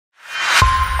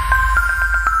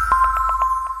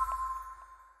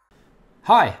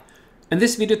Hi! In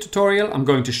this video tutorial I'm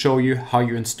going to show you how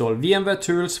you install VMware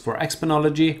Tools for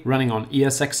XPenology running on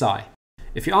ESXi.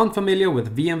 If you aren't familiar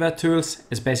with VMware Tools,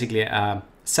 it's basically a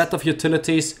set of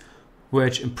utilities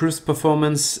which improves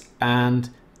performance and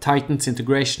tightens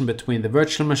integration between the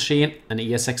virtual machine and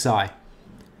ESXi.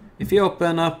 If you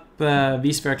open up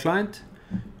vSphere Client,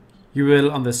 you will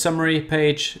on the summary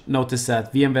page notice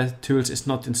that VMware Tools is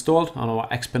not installed on our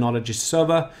XPenology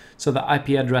server, so the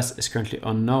IP address is currently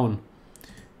unknown.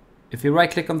 If you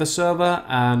right click on the server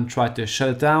and try to shut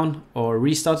it down or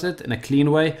restart it in a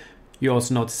clean way, you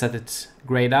also notice that it's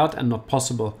grayed out and not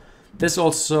possible. This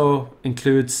also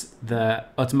includes the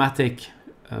automatic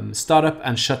startup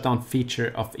and shutdown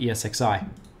feature of ESXi.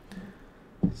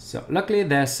 So luckily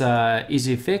there's an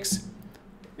easy fix.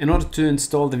 In order to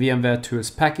install the VMware Tools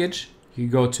package, you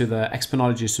go to the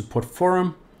XPenology support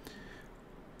forum,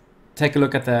 take a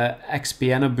look at the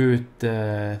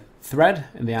XPenology thread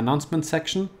in the announcement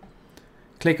section,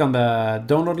 click on the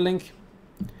download link,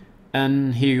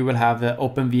 and here you will have the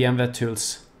Open VMware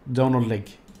Tools download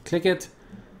link. Click it,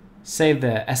 save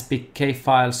the SPK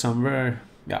file somewhere,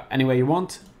 anywhere you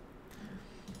want.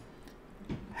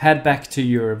 Head back to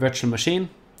your virtual machine,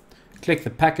 click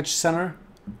the package center.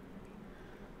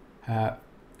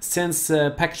 Since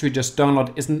the package we just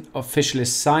downloaded isn't officially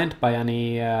signed by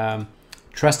any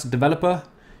trusted developer,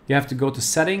 you have to go to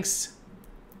settings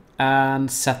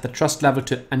and set the trust level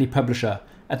to any publisher,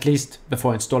 at least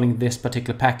before installing this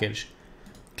particular package.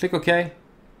 Click OK,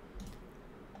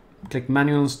 click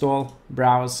manual install,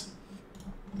 browse,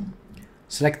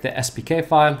 select the SPK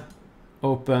file,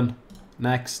 open,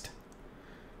 next,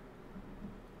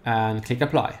 and click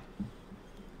apply.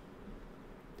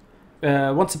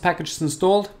 Once the package is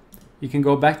installed, you can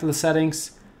go back to the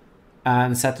settings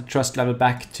and set the trust level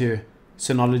back to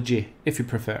Synology if you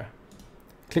prefer.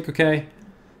 Click OK.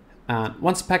 And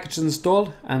once the package is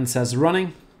installed and says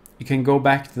running, you can go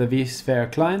back to the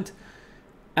vSphere client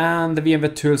and the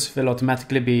VMware Tools will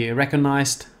automatically be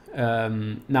recognized.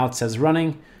 Now it says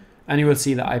running and you will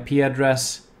see the IP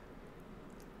address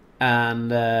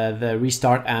and the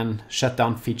restart and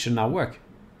shutdown feature now work.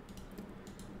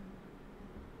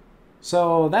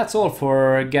 So that's all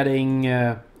for getting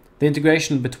the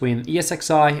integration between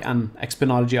ESXi and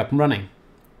XPenology up and running.